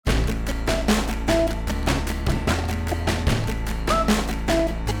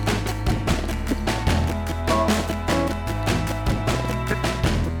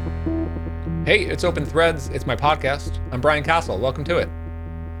Hey, it's Open Threads. It's my podcast. I'm Brian Castle. Welcome to it.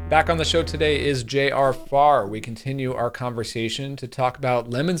 Back on the show today is J.R. Farr. We continue our conversation to talk about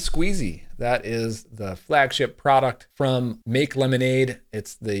Lemon Squeezy. That is the flagship product from Make Lemonade.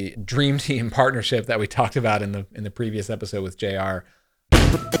 It's the dream team partnership that we talked about in the previous episode with J.R.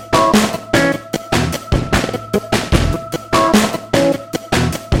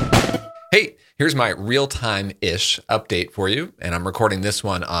 Hey, here's my real-time-ish update for you, and I'm recording this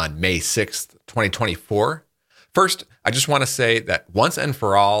one on May 6th, 2024. First, I just want to say that once and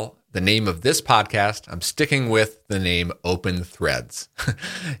for all, the name of this podcast, I'm sticking with the name Open Threads.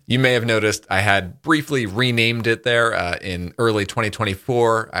 You may have noticed I had briefly renamed it there in early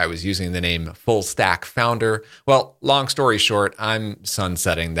 2024. I was using the name Full Stack Founder. Well, long story short, I'm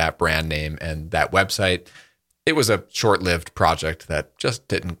sunsetting that brand name and that website. It was a short-lived project that just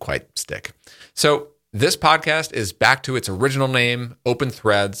didn't quite stick. So this podcast is back to its original name, Open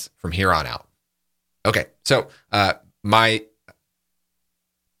Threads, from here on out. Okay, so as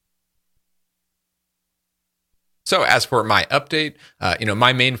for my update,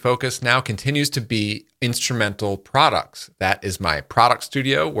 my main focus now continues to be instrumental products. That is my product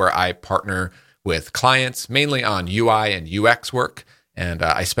studio where I partner with clients mainly on UI and UX work. And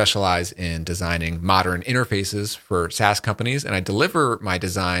I specialize in designing modern interfaces for SaaS companies, and I deliver my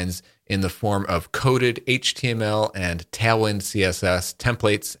designs in the form of coded HTML and Tailwind CSS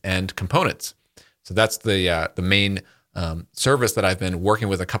templates and components. So that's the main service that I've been working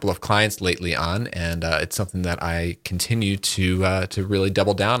with a couple of clients lately on, and it's something that I continue to really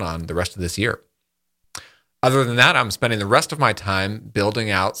double down on the rest of this year. Other than that, I'm spending the rest of my time building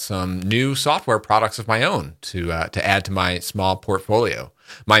out some new software products of my own to add to my small portfolio.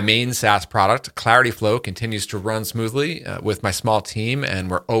 My main SaaS product, Clarity Flow, continues to run smoothly with my small team, and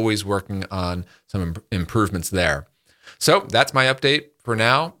we're always working on some improvements there. So that's my update for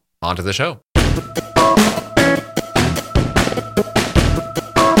now. On to the show.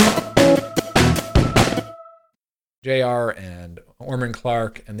 JR and Orman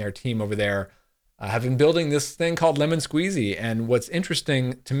Clark and their team over there have been building this thing called Lemon Squeezy. And what's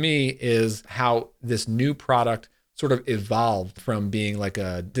interesting to me is how this new product sort of evolved from being like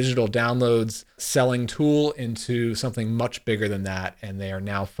a digital downloads selling tool into something much bigger than that. And they are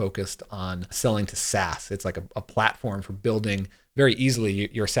now focused on selling to SaaS. It's like a platform for building very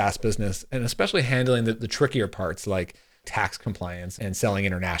easily your SaaS business, and especially handling the trickier parts like tax compliance and selling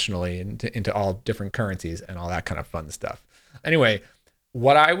internationally into all different currencies and all that kind of fun stuff. Anyway,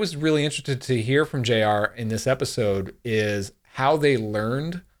 what I was really interested to hear from JR in this episode is how they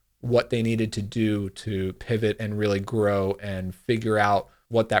learned what they needed to do to pivot and really grow and figure out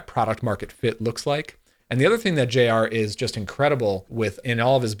what that product market fit looks like. And the other thing that JR is just incredible with in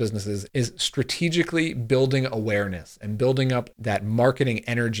all of his businesses is strategically building awareness and building up that marketing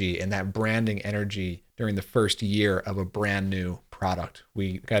energy and that branding energy during the first year of a brand new product.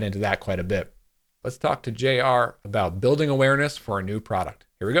 We got into that quite a bit. Let's talk to JR about building awareness for a new product.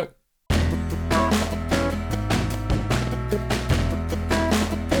 Here we go.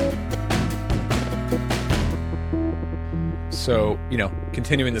 So,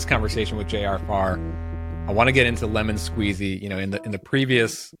 continuing this conversation with JR Farr, I want to get into Lemon Squeezy. In the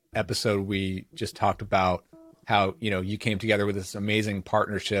previous episode, we just talked about how, you came together with this amazing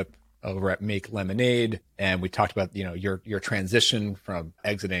partnership over at Make Lemonade. And we talked about, your transition from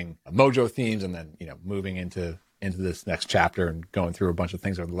exiting Mojo themes and then, moving into this next chapter and going through a bunch of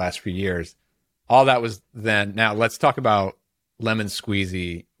things over the last few years. All that was then. Now let's talk about Lemon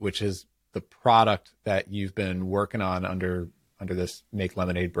Squeezy, which is the product that you've been working on under this Make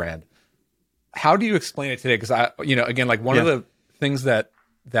Lemonade brand. How do you explain it today? Because one of the things that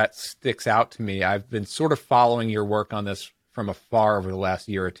sticks out to me, I've been sort of following your work on this from afar over the last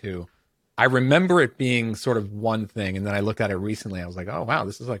year or two. I remember it being sort of one thing, and then I looked at it recently. I was like, oh, wow,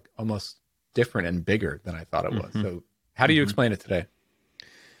 this is like almost different and bigger than I thought it was. Mm-hmm. So how do you explain it today?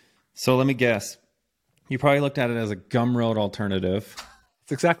 So let me guess. You probably looked at it as a Gumroad alternative.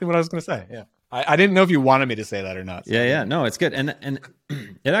 That's exactly what I was going to say, yeah. I didn't know if you wanted me to say that or not. So. Yeah. No, it's good. And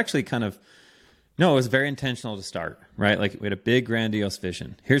it actually kind of, it was very intentional to start, right? Like we had a big, grandiose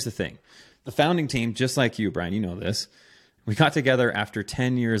vision. Here's the thing. The founding team, just like you, Brian, you know this, we got together after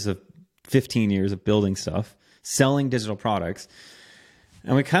 15 years of building stuff, selling digital products.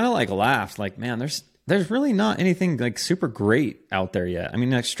 And we kind of like laughed, like, man, there's really not anything like super great out there yet. I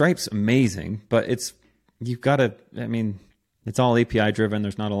mean, like Stripe's amazing, but it's all API driven.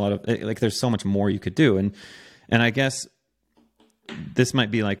 There's not a lot of, there's so much more you could do. And I guess this might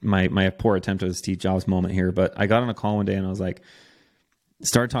be like my poor attempt at a Steve Jobs moment here, but I got on a call one day and I was like,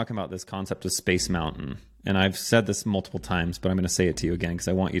 started talking about this concept of Space Mountain. And I've said this multiple times, but I'm going to say it to you again because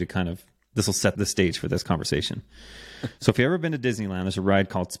I want you to kind of this will set the stage for this conversation. So if you've ever been to Disneyland, there's a ride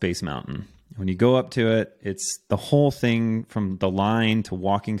called Space Mountain. When you go up to it, it's the whole thing from the line to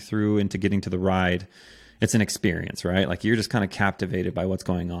walking through and to getting to the ride. It's an experience, right? Like you're just kind of captivated by what's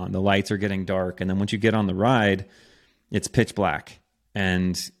going on. The lights are getting dark. And then once you get on the ride, it's pitch black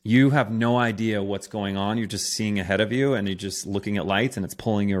and you have no idea what's going on. You're just seeing ahead of you and you're just looking at lights and it's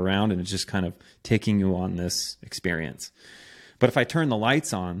pulling you around and it's just kind of taking you on this experience. But if I turn the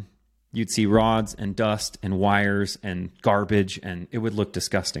lights on, you'd see rods and dust and wires and garbage and it would look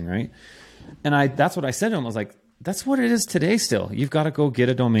disgusting, right? And that's what I said to him. I was like, that's what it is today still. You've got to go get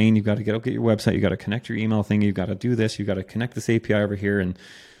a domain. You've got to get your website. You've got to connect your email thing. You've got to do this. You've got to connect this API over here. And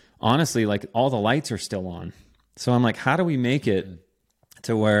honestly, like all the lights are still on. So I'm like, how do we make it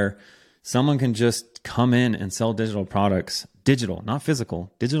to where someone can just come in and sell digital products, digital, not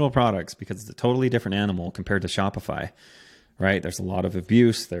physical, digital products, because it's a totally different animal compared to Shopify, right? There's a lot of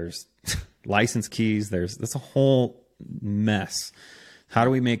abuse. There's license keys. That's a whole mess. How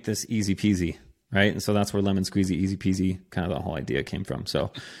do we make this easy peasy, right? And so that's where Lemon Squeezy, easy peasy, kind of the whole idea came from.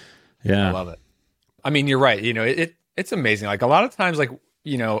 So, yeah. I love it. I mean, you're right. You know, it's amazing. Like a lot of times, like,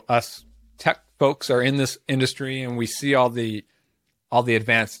 you know, us tech folks are in this industry and we see all the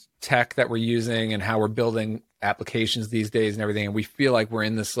advanced tech that we're using and how we're building applications these days and everything. And we feel like we're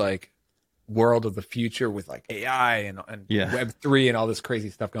in this like world of the future with like AI and Web3 and all this crazy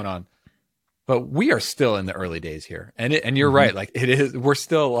stuff going on. But we are still in the early days here. And you're right. Like it is, we're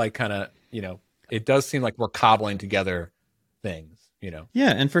still like kind of, you know, it does seem like we're cobbling together things, you know?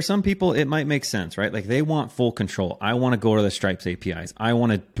 Yeah. And for some people, it might make sense, right? Like they want full control. I want to go to the Stripes APIs. I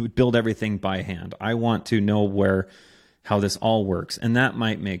want to build everything by hand. I want to know how this all works. And that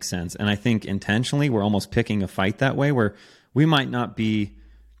might make sense. And I think intentionally, we're almost picking a fight that way where we might not be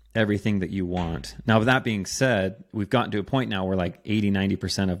everything that you want. Now, with that being said, we've gotten to a point now where like 80,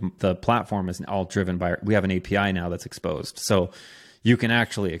 90% of the platform is all driven by, we have an API now that's exposed. So you can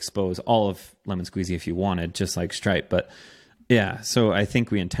actually expose all of Lemon Squeezy if you wanted, just like Stripe. But yeah, so I think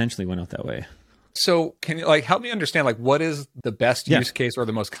we intentionally went out that way. So can you like help me understand like what is the best use case or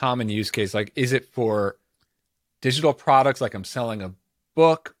the most common use case? Like, is it for digital products? Like I'm selling a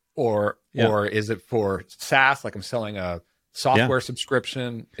book or is it for SaaS? Like I'm selling a software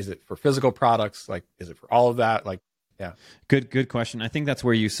subscription? Is it for physical products? Like, is it for all of that? Like, yeah. Good question. I think that's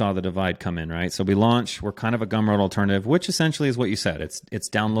where you saw the divide come in, right? So we launched, we're kind of a Gumroad alternative, which essentially is what you said. It's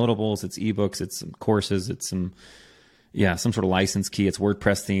downloadables, it's ebooks, it's some courses, it's some sort of license key, it's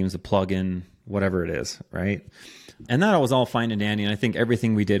WordPress themes, a plugin, whatever it is, right? And that was all fine and dandy. And I think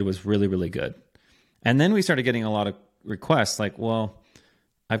everything we did was really, really good. And then we started getting a lot of requests like, well,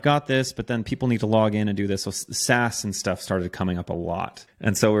 I've got this, but then people need to log in and do this. So SaaS and stuff started coming up a lot.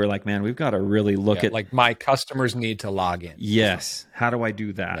 And so we were like, man, we've got to really look at like my customers need to log in. Yes. How do I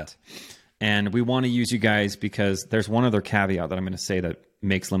do that? Yeah. And we want to use you guys because there's one other caveat that I'm going to say that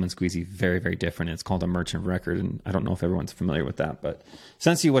makes Lemon Squeezy very, very different. It's called a merchant of record. And I don't know if everyone's familiar with that, but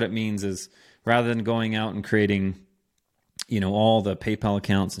essentially what it means is rather than going out and creating, you know, all the PayPal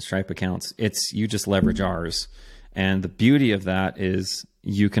accounts and Stripe accounts, you just leverage ours. And the beauty of that is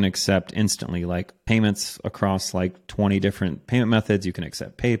you can accept instantly like payments across like 20 different payment methods. You can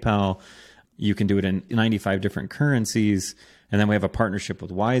accept PayPal. You can do it in 95 different currencies. And then we have a partnership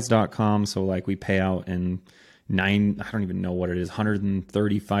with wise.com. So like we pay out in I don't even know what it is,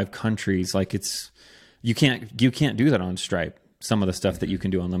 135 countries. Like you can't do that on Stripe. Some of the stuff that you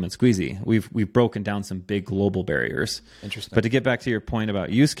can do on Lemon Squeezy. We've broken down some big global barriers. Interesting. But to get back to your point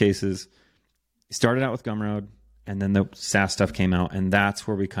about use cases, started out with Gumroad. And then the SaaS stuff came out, and that's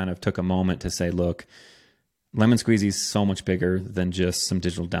where we kind of took a moment to say, look, Lemon Squeezy is so much bigger than just some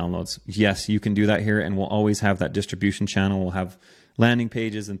digital downloads. Yes, you can do that here, and we'll always have that distribution channel. We'll have landing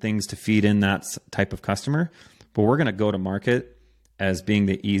pages and things to feed in that type of customer. But we're going to go to market as being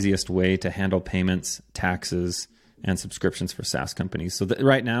the easiest way to handle payments, taxes, and subscriptions for SaaS companies. So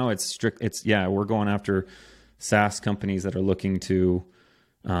right now, we're going after SaaS companies that are looking to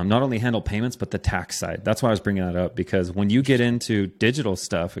not only handle payments, but the tax side. That's why I was bringing that up, because when you get into digital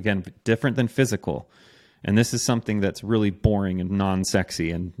stuff, again, different than physical, and this is something that's really boring and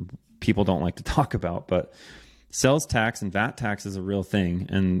non-sexy and people don't like to talk about, but sales tax and VAT tax is a real thing.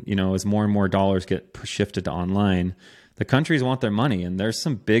 And, you know, as more and more dollars get shifted to online, the countries want their money, and there's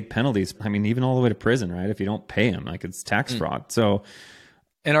some big penalties. I mean, even all the way to prison, right? If you don't pay them, like it's tax fraud. So,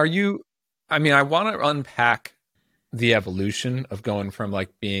 and I want to unpack the evolution of going from like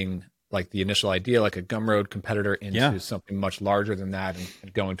being like the initial idea, like a Gumroad competitor, into something much larger than that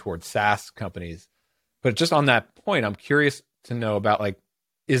and going towards SaaS companies. But just on that point, I'm curious to know about like,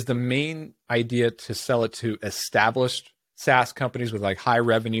 is the main idea to sell it to established SaaS companies with like high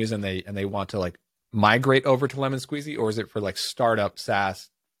revenues and they want to like migrate over to Lemon Squeezy, or is it for like startup SaaS,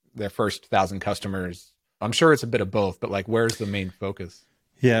 their first 1,000 customers? I'm sure it's a bit of both, but like, where's the main focus?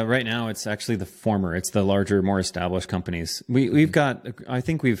 Yeah, right now it's actually the former. It's the larger, more established companies. We've got. I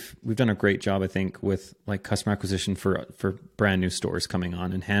think we've done a great job. I think with like customer acquisition for brand new stores coming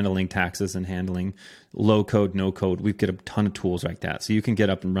on and handling taxes and handling low code, no code. We've got a ton of tools like that, so you can get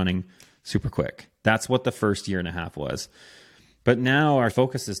up and running super quick. That's what the first year and a half was. But now our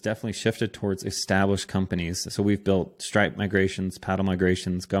focus has definitely shifted towards established companies. So we've built Stripe migrations, Paddle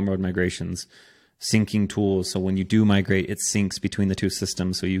migrations, Gumroad migrations, syncing tools. So when you do migrate, it syncs between the two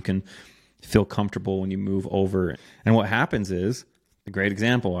systems so you can feel comfortable when you move over. And what happens is, a great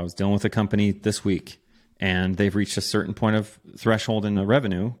example, I was dealing with a company this week and they've reached a certain point of threshold in the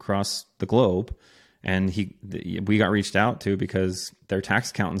revenue across the globe. And we got reached out to because their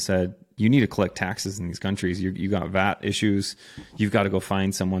tax accountant said, you need to collect taxes in these countries. You got VAT issues. You've got to go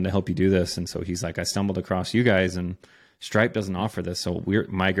find someone to help you do this. And so he's like, I stumbled across you guys and Stripe doesn't offer this. So we're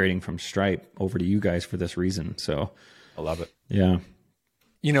migrating from Stripe over to you guys for this reason. So I love it. Yeah.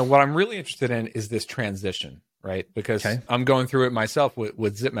 You know, what I'm really interested in is this transition, right? Because I'm going through it myself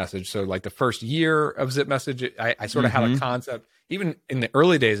with Zip Message. So like the first year of Zip Message, I sort of had a concept. Even in the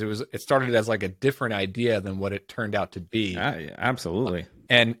early days, it started as like a different idea than what it turned out to be. Absolutely.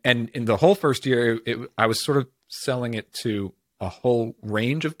 And in the whole first year, I was sort of selling it to a whole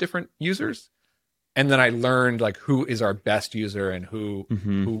range of different users. And then I learned like who is our best user and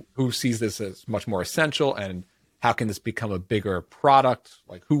who sees this as much more essential, and how can this become a bigger product?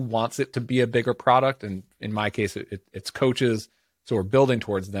 Like who wants it to be a bigger product? And in my case, it's coaches. So we're building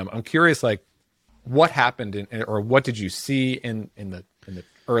towards them. I'm curious, like what happened or what did you see in the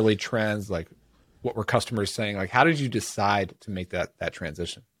early trends? Like what were customers saying? Like how did you decide to make that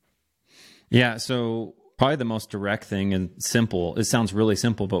transition? Yeah. So probably the most direct thing and simple, it sounds really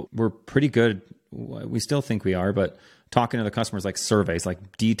simple, but we're pretty good. We still think we are, but talking to the customers, like surveys,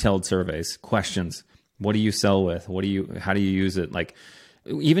 like detailed surveys, questions. What do you sell with? How do you use it? Like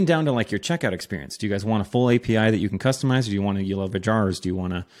even down to like your checkout experience. Do you guys want a full API that you can customize? Or do you want to love jars? Do you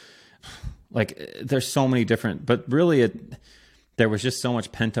want to, like, there's so many different, but really there was just so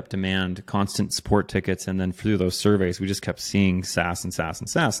much pent up demand, constant support tickets. And then through those surveys, we just kept seeing SaaS and SaaS and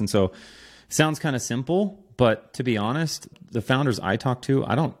SaaS. And so it sounds kind of simple, but to be honest, the founders I talk to,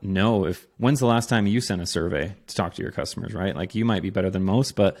 I don't know when's the last time you sent a survey to talk to your customers, right? Like you might be better than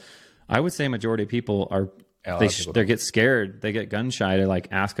most, but I would say majority of people they get scared. They get gun shy to like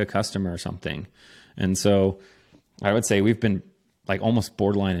ask a customer or something. And so I would say we've been like almost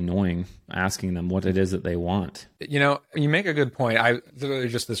borderline annoying asking them what it is that they want. You know, you make a good point. I literally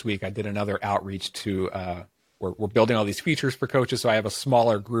just this week, I did another outreach to, we're building all these features for coaches. So I have a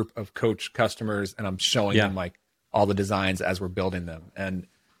smaller group of coach customers and I'm showing them like all the designs as we're building them. And,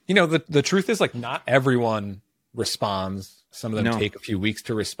 you know, the truth is like not everyone responds. Some of them take a few weeks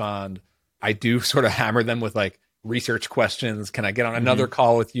to respond. I do sort of hammer them with like research questions. Can I get on another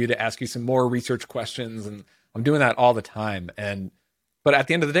call with you to ask you some more research questions? And I'm doing that all the time. But at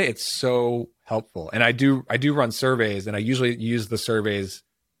the end of the day, it's so helpful. And I do run surveys, and I usually use the surveys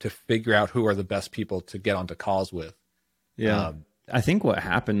to figure out who are the best people to get onto calls with. Yeah. I think what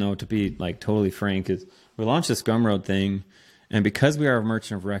happened though, to be like totally frank, is we launched this Gumroad thing. And because we are a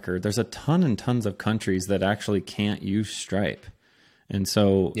merchant of record, there's a ton and tons of countries that actually can't use Stripe. And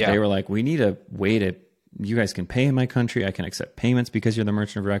so they were like, we need a way you guys can pay in my country. I can accept payments because you're the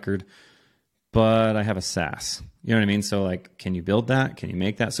merchant of record, but I have a SaaS. You know what I mean? So like, can you build that? Can you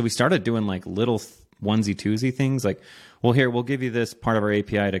make that? So we started doing like little onesie twosie things like, well, here, we'll give you this part of our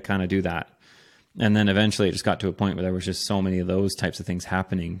API to kind of do that. And then eventually it just got to a point where there was just so many of those types of things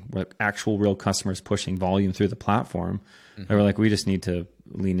happening, where actual real customers pushing volume through the platform. They were like, we just need to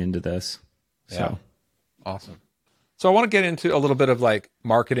lean into this. So awesome. So I want to get into a little bit of like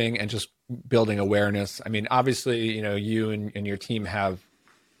marketing and just building awareness. I mean, obviously, you know, you and your team have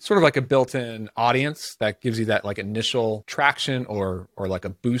sort of like a built-in audience that gives you that like initial traction or like a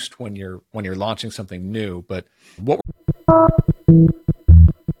boost when you're launching something new. But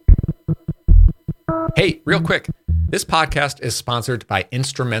Hey, real quick, this podcast is sponsored by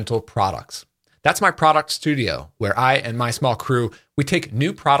Instrumental Products. That's my product studio where I and my small crew, we take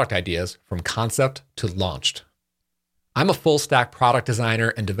new product ideas from concept to launched. I'm a full stack product designer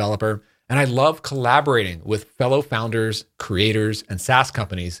and developer, and I love collaborating with fellow founders, creators, and SaaS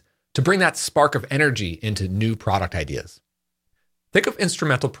companies to bring that spark of energy into new product ideas. Think of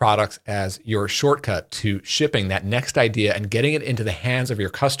Instrumental Products as your shortcut to shipping that next idea and getting it into the hands of your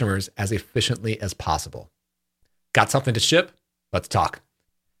customers as efficiently as possible. Got something to ship? Let's talk.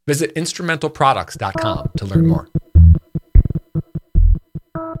 Visit instrumentalproducts.com to learn more.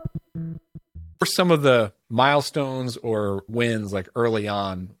 were some of the milestones or wins like early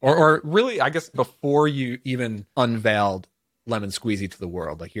on, or really, I guess, before you even unveiled Lemon Squeezy to the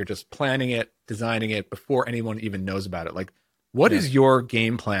world? Like you're just planning it, designing it before anyone even knows about it. Like, what is your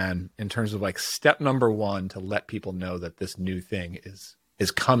game plan in terms of like step number one to let people know that this new thing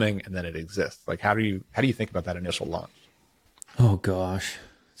is coming and that it exists? Like, how do you think about that initial launch? Oh gosh.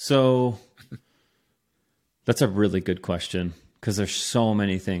 So that's a really good question because there's so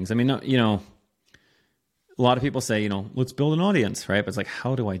many things. I mean, you know, a lot of people say, you know, let's build an audience, right? But it's like,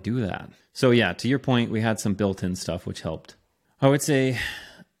 how do I do that? So yeah, to your point, we had some built-in stuff which helped. I would say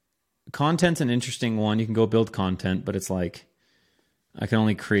content's an interesting one. You can go build content, but it's like, I can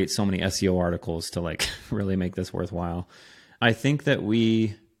only create so many SEO articles to like really make this worthwhile. I think that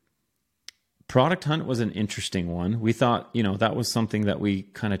Product Hunt was an interesting one. We thought, you know, that was something that we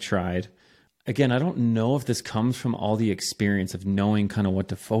kind of tried. Again, I don't know if this comes from all the experience of knowing kind of what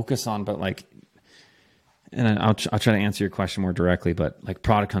to focus on, but like, and I'll try to answer your question more directly, but like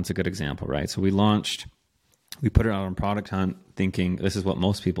Product Hunt's a good example, right? So we put it out on Product Hunt thinking this is what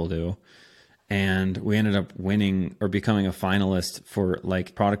most people do. And we ended up winning or becoming a finalist for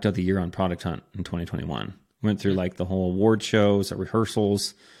like Product of the Year on Product Hunt in 2021. Went through like the whole award shows,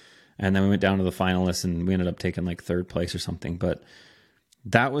 rehearsals, and then we went down to the finalists and we ended up taking like third place or something. But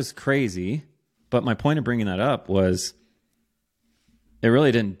that was crazy. But my point of bringing that up was it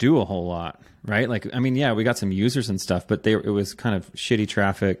really didn't do a whole lot, right? Like, I mean, yeah, we got some users and stuff, but it was kind of shitty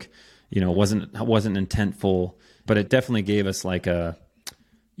traffic, you know, wasn't intentful, but it definitely gave us like a,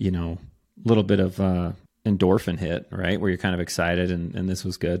 you know, little bit of endorphin hit, right? Where you're kind of excited and this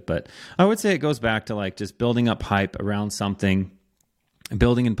was good. But I would say it goes back to like just building up hype around something,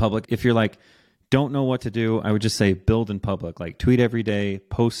 building in public. If you're like, don't know what to do, I would just say build in public, like tweet every day,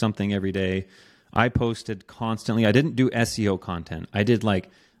 post something every day. I posted constantly. I didn't do SEO content. I did like,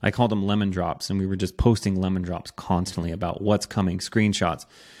 I called them lemon drops, and we were just posting lemon drops constantly about what's coming, screenshots.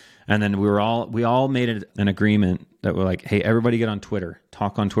 And then we all made it an agreement that we're like, hey, everybody get on Twitter,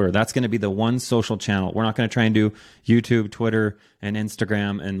 talk on Twitter. That's going to be the one social channel. We're not going to try and do YouTube, Twitter, and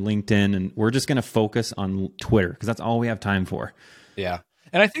Instagram and LinkedIn. And we're just going to focus on Twitter because that's all we have time for. Yeah.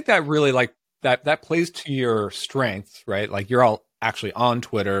 And I think that really like that plays to your strengths, right? Like you're all actually on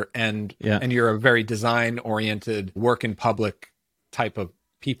Twitter and you're a very design oriented, work in public type of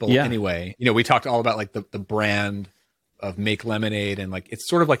people anyway. You know, we talked all about like the brand of Make Lemonade, and like it's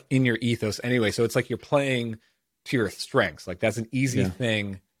sort of like in your ethos anyway. So it's like you're playing to your strengths. Like that's an easy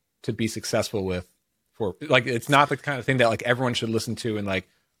thing to be successful with. For like, it's not the kind of thing that like everyone should listen to and like,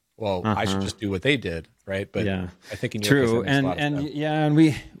 well, I should just do what they did, right? But I think in your true, and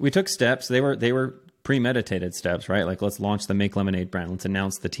we took steps. They were premeditated steps, right? Like let's launch the Make Lemonade brand. Let's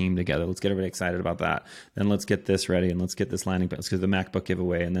announce the team together. Let's get everybody excited about that. Then let's get this ready, and let's get this landing page. Let's get the MacBook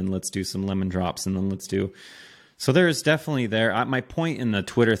giveaway, and then let's do some lemon drops, and then let's do. So there's definitely my point in the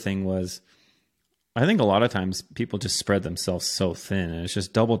Twitter thing was, I think a lot of times people just spread themselves so thin, and it's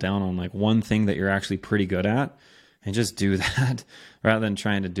just double down on like one thing that you're actually pretty good at and just do that rather than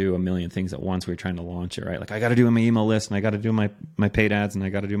trying to do a million things at once. We're trying to launch it, right? Like I got to do my email list, and I got to do my paid ads, and I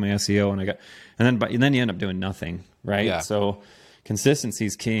got to do my SEO, and then you end up doing nothing, right? Yeah. So consistency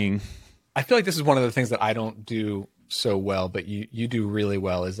is king. I feel like this is one of the things that I don't do so well, but you do really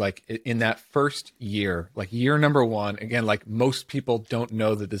well, is like in that first year, like year number one, again, like most people don't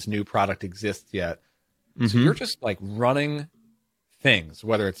know that this new product exists yet. So you're just like running things,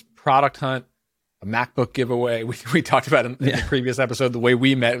 whether it's Product Hunt, a MacBook giveaway. We talked about in the previous episode, the way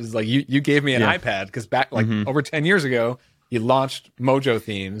we met was like you gave me an iPad because back like over 10 years ago, you launched Mojo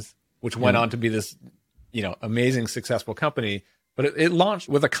Themes, which went on to be this, you know, amazing, successful company, but it launched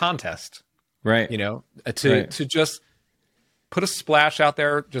with a contest. Right. You know, to just put a splash out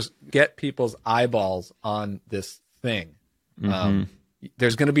there, just get people's eyeballs on this thing.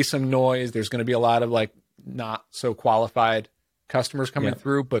 There's going to be some noise. There's going to be a lot of like not so qualified customers coming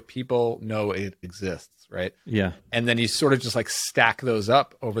through, but people know it exists. Right. Yeah. And then you sort of just like stack those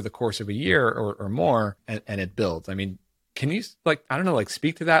up over the course of a year or more, and it builds. I mean, can you like, I don't know, like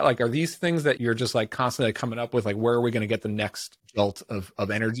speak to that? Like, are these things that you're just like constantly coming up with? Like, where are we going to get the next jolt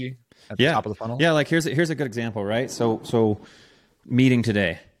of energy at the top of the funnel? Yeah. Like here's a good example, right? So meeting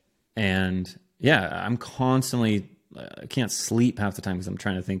today, and I'm constantly, I can't sleep half the time because I'm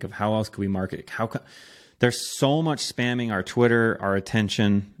trying to think of how else could we market. There's so much spamming our Twitter, our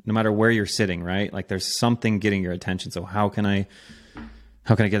attention, no matter where you're sitting, right? Like there's something getting your attention. So how can I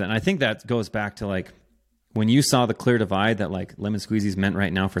get that? And I think that goes back to like, when you saw the clear divide that like Lemon Squeezy's meant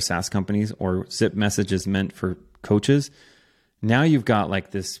right now for SaaS companies, or Zip Message is meant for coaches, now you've got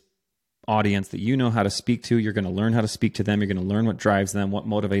like this audience that you know how to speak to. You're going to learn how to speak to them. You're going to learn what drives them, what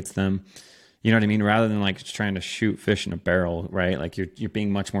motivates them. You know what I mean? Rather than like just trying to shoot fish in a barrel, right? Like you're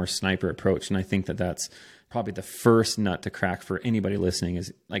being much more sniper approach. And I think that that's probably the first nut to crack for anybody listening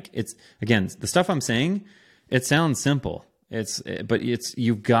is like, it's again, the stuff I'm saying, it sounds simple. But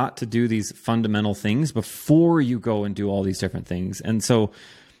you've got to do these fundamental things before you go and do all these different things. And so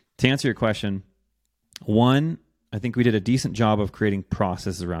to answer your question, one, I think we did a decent job of creating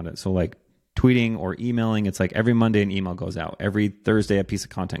processes around it. So like tweeting or emailing, it's like every Monday an email goes out. Every Thursday a piece of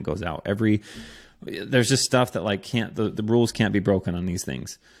content goes out. There's just stuff that like the rules can't be broken on these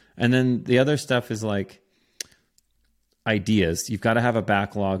things. And then the other stuff is like ideas. You've got to have a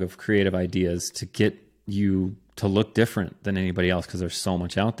backlog of creative ideas to get you to look different than anybody else because there's so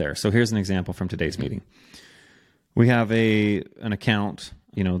much out there. So here's an example from today's meeting. We have an account,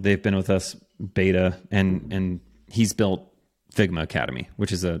 they've been with us beta and he's built Figma Academy,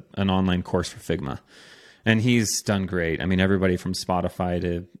 which is an online course for Figma. And he's done great. I mean, everybody from Spotify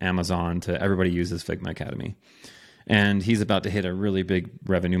to Amazon to everybody uses Figma Academy. And he's about to hit a really big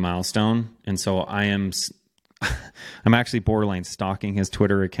revenue milestone. And so I'm actually borderline stalking his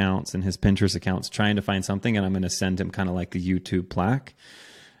Twitter accounts and his Pinterest accounts, trying to find something. And I'm going to send him kind of like the YouTube plaque,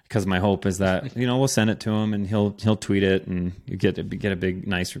 because my hope is that, we'll send it to him and he'll tweet it and you get a big,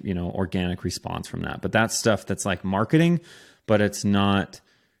 nice, organic response from that. But that's stuff that's like marketing, but it's not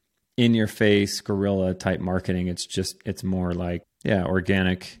in your face guerrilla type marketing. It's more like,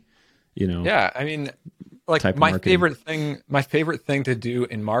 organic, Yeah. I mean, like my favorite thing to do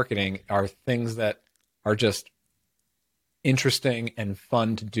in marketing are things that are just interesting and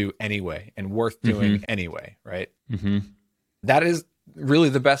fun to do anyway and worth doing anyway. Right. Mm-hmm. That is really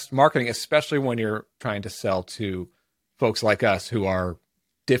the best marketing, especially when you're trying to sell to folks like us who are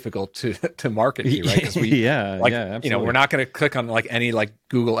difficult to market to, right? Because we're not going to click on like any like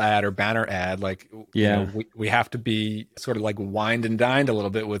Google ad or banner ad. Like, we have to be sort of like wined and dined a little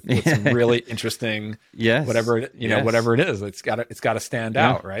bit with some really interesting, whatever it is. It's got to stand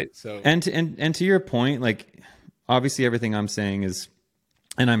out, right? So and to your point, like obviously everything I'm saying is,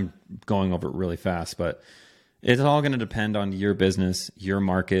 and I'm going over it really fast, but it's all going to depend on your business, your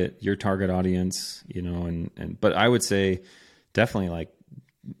market, your target audience, but I would say definitely like,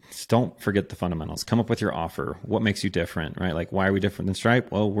 just don't forget the fundamentals. Come up with your offer. What makes you different, right? Like, why are we different than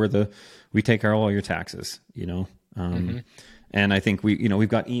Stripe? Well, we take care of all your taxes, and I think we've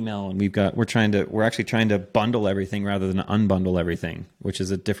got email and we're actually trying to bundle everything rather than unbundle everything, which is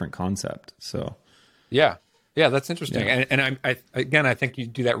a different concept. So yeah, that's interesting. Yeah. And I think you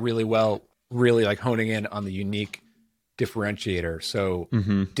do that really well, really like honing in on the unique differentiator. So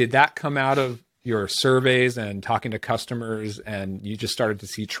did that come out of your surveys and talking to customers, and you just started to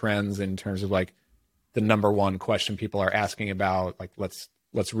see trends in terms of like the number one question people are asking about, like, let's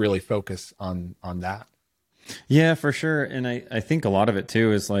really focus on that? Yeah, for sure. And I think a lot of it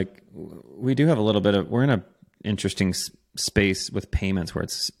too is like, we do have we're in a interesting space with payments where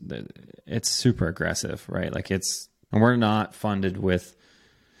it's super aggressive, right? Like and we're not funded with,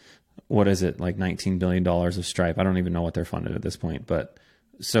 what is it? Like $19 billion of Stripe. I don't even know what they're funded at this point, but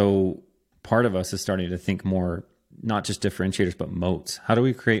so part of us is starting to think more, not just differentiators, but moats. How do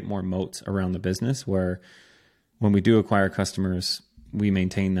we create more moats around the business where when we do acquire customers, we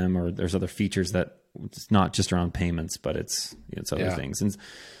maintain them, or there's other features that it's not just around payments, but it's other things. And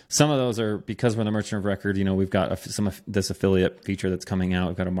some of those are because we're the merchant of record, we've got some of this affiliate feature that's coming out.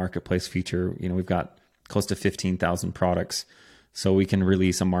 We've got a marketplace feature, we've got close to 15,000 products. So we can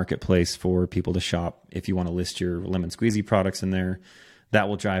release a marketplace for people to shop. If you want to list your lemon squeezy products in there, that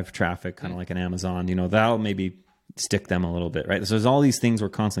will drive traffic, kind of like an Amazon, that'll maybe stick them a little bit, right? So there's all these things we're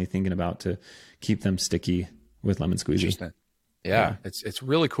constantly thinking about to keep them sticky with lemon squeezy. Interesting. Yeah. It's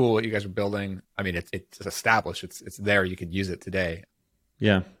really cool what you guys are building. I mean, it's established. It's there. You could use it today.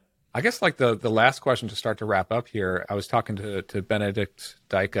 Yeah. I guess like the last question to start to wrap up here, I was talking to Benedict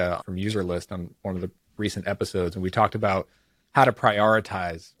Dyka from UserList on one of the recent episodes, and we talked about how to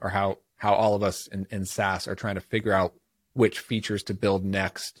prioritize, or how all of us in SaaS are trying to figure out which features to build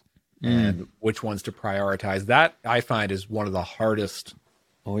next and which ones to prioritize. That I find is one of the hardest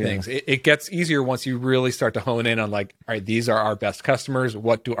things. It gets easier once you really start to hone in on like, all right, these are our best customers.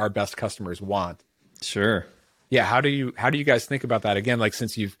 What do our best customers want? Sure. Yeah. How do you guys think about that? Again, like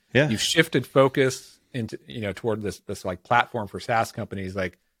since you've shifted focus into, toward this like platform for SaaS companies,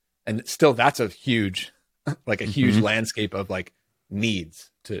 like, and still that's a huge, like a huge landscape of like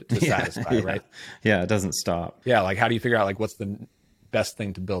needs to satisfy, right? Yeah, it doesn't stop. Yeah, like how do you figure out like what's the best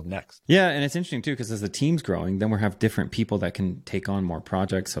thing to build next? Yeah, and it's interesting too, because as the team's growing, then we'll have different people that can take on more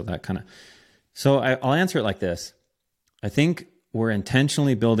projects. So I'll answer it like this. I think we're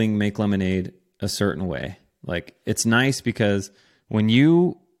intentionally building Make Lemonade a certain way. Like it's nice because when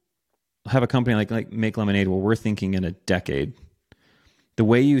you have a company like Make Lemonade where we're thinking in a decade, the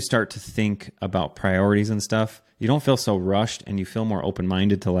way you start to think about priorities and stuff, you don't feel so rushed and you feel more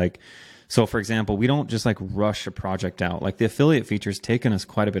open-minded to like, so for example, we don't just like rush a project out. Like the affiliate feature's taken us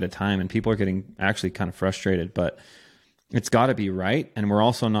quite a bit of time and people are getting actually kind of frustrated, but it's got to be right. And we're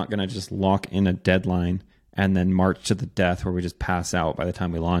also not going to just lock in a deadline and then march to the death where we just pass out by the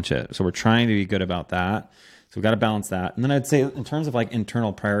time we launch it. So we're trying to be good about that. So we've got to balance that. And then I'd say in terms of like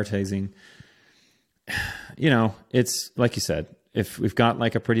internal prioritizing, you know, it's like you said, if we've got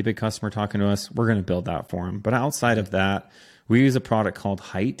like a pretty big customer talking to us, we're going to build that for them. But outside of that, we use a product called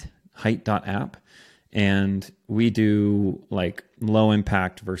height.app. And we do like low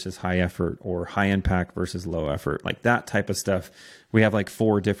impact versus high effort or high impact versus low effort, like that type of stuff. We have like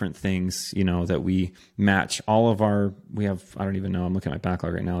 4 different things, you know, that we match all of our, we have, I don't even know, I'm looking at my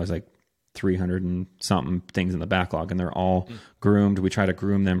backlog right now. There's like 300 and something things in the backlog and they're all groomed. We try to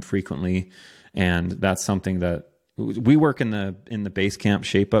groom them frequently. And that's something that we work in the Basecamp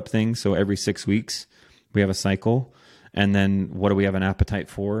shape up thing. So every 6 weeks we have a cycle. And then what do we have an appetite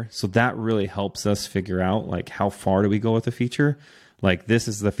for? So that really helps us figure out like how far do we go with the feature? Like this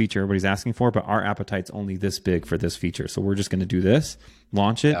is the feature everybody's asking for, but our appetite's only this big for this feature. So we're just going to do this,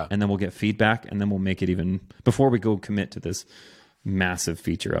 launch it, and then we'll get feedback and then we'll make it even before we go commit to this massive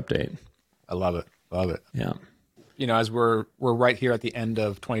feature update. I love it. Love it. Yeah. You know, as we're right here at the end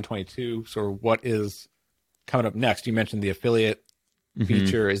of 2022, so what is coming up next? You mentioned the affiliate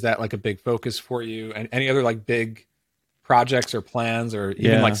feature. Is that like a big focus for you? And any other like big projects or plans or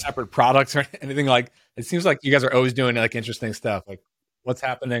even like separate products or anything? Like it seems like you guys are always doing like interesting stuff. Like what's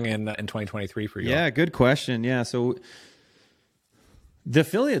happening in 2023 for you? Yeah, good question. Yeah, so the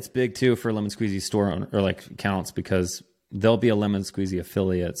affiliate's big too for Lemon Squeezy store or like accounts because there'll be a Lemon Squeezy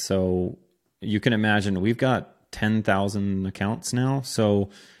affiliate. So you can imagine we've got 10,000 accounts now.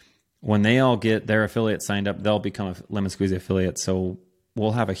 So when they all get their affiliate signed up, they'll become a Lemon Squeezy affiliate. So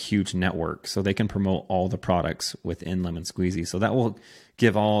we'll have a huge network so they can promote all the products within Lemon Squeezy. So that will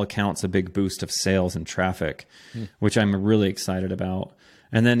give all accounts a big boost of sales and traffic, which I'm really excited about.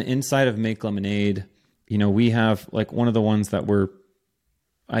 And then inside of Make Lemonade, you know, we have like one of the ones that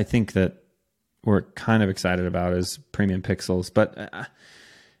I think that we're kind of excited about is Premium Pixels. But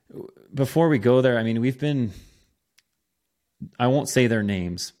before we go there, I mean, I won't say their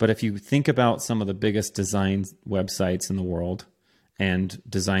names, but if you think about some of the biggest design websites in the world, and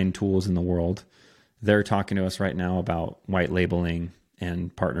design tools in the world, they're talking to us right now about white labeling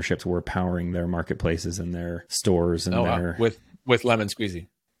and partnerships. We're powering their marketplaces and their stores and with Lemon Squeezy.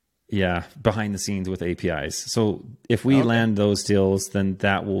 Yeah, behind the scenes with APIs. So if we land those deals, then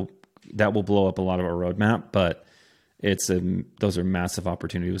that will blow up a lot of our roadmap. But those are massive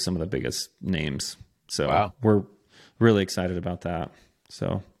opportunities with some of the biggest names. So we're really excited about that.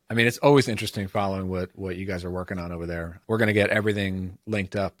 So. I mean, it's always interesting following what you guys are working on over there. We're going to get everything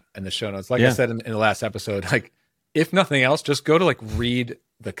linked up in the show notes. Like I said in the last episode, like if nothing else, just go to like read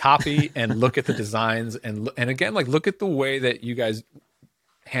the copy and look at the designs and again, like look at the way that you guys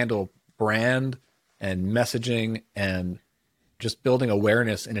handle brand and messaging and just building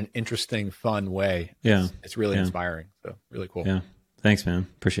awareness in an interesting, fun way. Yeah. It's really inspiring. So really cool. Yeah. Thanks, man.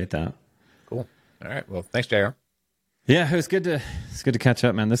 Appreciate that. Cool. All right. Well, thanks, JR. Yeah, it's good to catch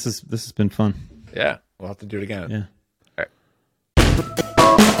up, man. This has been fun. Yeah, we'll have to do it again. Yeah. All right.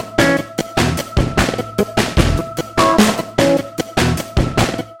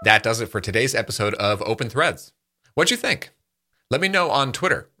 That does it for today's episode of Open Threads. What'd you think? Let me know on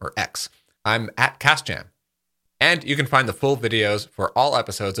Twitter or X. I'm at CastJam. And you can find the full videos for all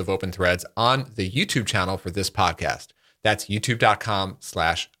episodes of Open Threads on the YouTube channel for this podcast. That's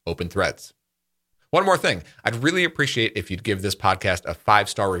youtube.com/openthreads. One more thing. I'd really appreciate if you'd give this podcast a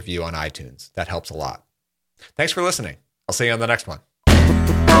 5-star review on iTunes. That helps a lot. Thanks for listening. I'll see you on the next one.